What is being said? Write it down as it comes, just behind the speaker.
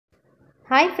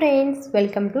Hi friends,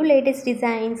 welcome to latest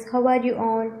designs. How are you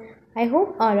all? I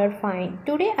hope all are fine.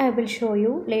 Today I will show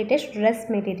you latest dress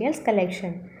materials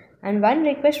collection. And one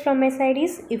request from my side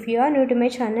is, if you are new to my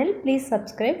channel, please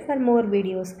subscribe for more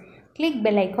videos. Click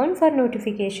bell icon for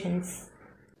notifications.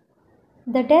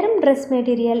 The term dress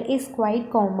material is quite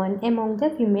common among the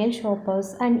female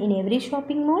shoppers, and in every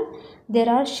shopping mall there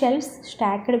are shelves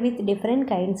stacked with different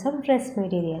kinds of dress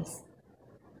materials.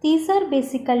 These are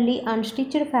basically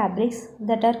unstitched fabrics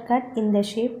that are cut in the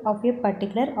shape of a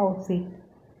particular outfit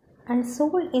and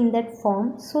sold in that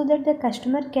form so that the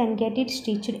customer can get it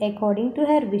stitched according to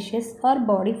her wishes or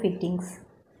body fittings.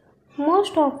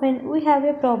 Most often we have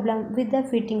a problem with the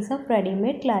fittings of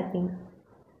ready-made clothing.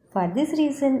 For this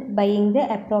reason, buying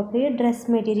the appropriate dress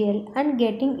material and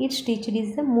getting it stitched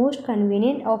is the most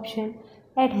convenient option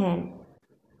at hand.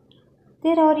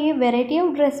 There are a variety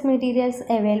of dress materials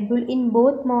available in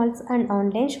both malls and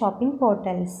online shopping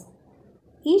portals.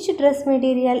 Each dress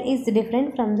material is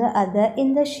different from the other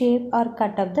in the shape or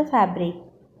cut of the fabric.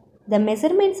 The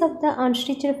measurements of the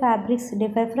unstitched fabrics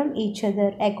differ from each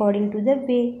other according to the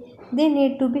way they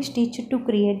need to be stitched to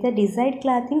create the desired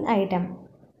clothing item.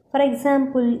 For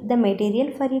example, the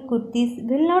material for a kurtis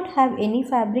will not have any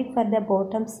fabric for the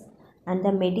bottoms, and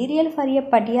the material for a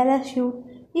patiala suit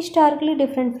is starkly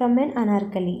different from an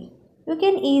anarkali. You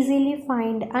can easily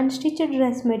find unstitched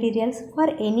dress materials for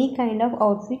any kind of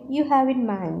outfit you have in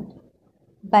mind.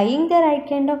 Buying the right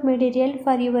kind of material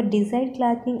for your desired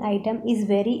clothing item is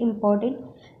very important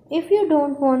if you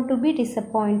don't want to be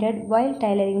disappointed while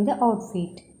tailoring the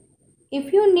outfit.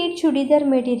 If you need chudidar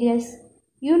materials,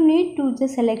 you need to choose the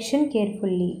selection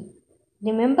carefully.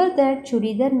 Remember that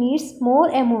chudidar needs more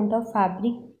amount of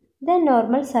fabric than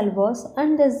normal salwars,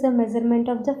 and thus the measurement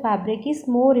of the fabric is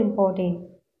more important.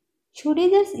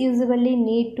 Chudidars usually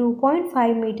need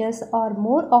 2.5 meters or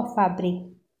more of fabric,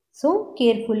 so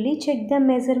carefully check the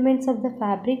measurements of the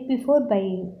fabric before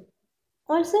buying.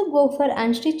 Also go for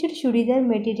unstitched chudidar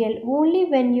material only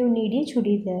when you need a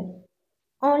chudidar.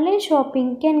 Online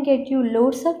shopping can get you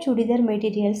loads of chudidar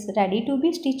materials ready to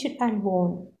be stitched and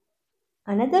worn.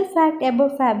 Another fact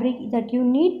about fabric that you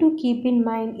need to keep in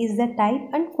mind is the type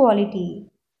and quality.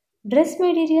 Dress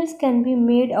materials can be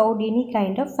made out any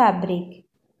kind of fabric.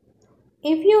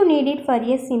 If you need it for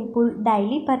a simple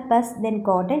daily purpose, then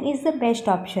cotton is the best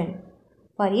option.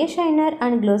 For a shiner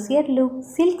and glossier look,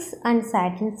 silks and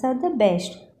satins are the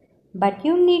best. But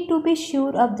you need to be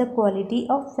sure of the quality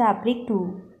of fabric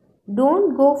too.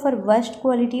 Don't go for worst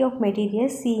quality of material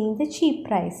seeing the cheap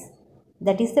price.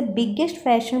 That is the biggest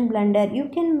fashion blunder you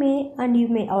can make, and you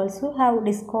may also have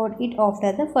discarded it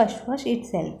after the first wash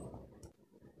itself.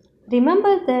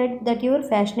 Remember that your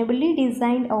fashionably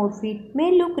designed outfit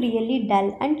may look really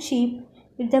dull and cheap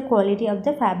if the quality of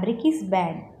the fabric is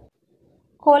bad.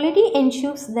 Quality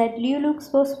ensures that you look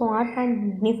so smart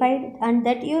and dignified and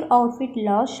that your outfit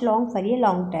lasts long for a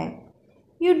long time.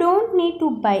 You don't need to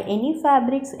buy any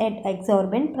fabrics at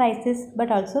exorbitant prices,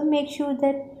 but also make sure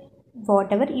that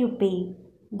whatever you pay,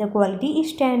 the quality is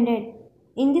standard.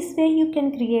 In this way, you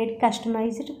can create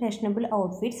customized fashionable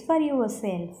outfits for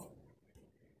yourself.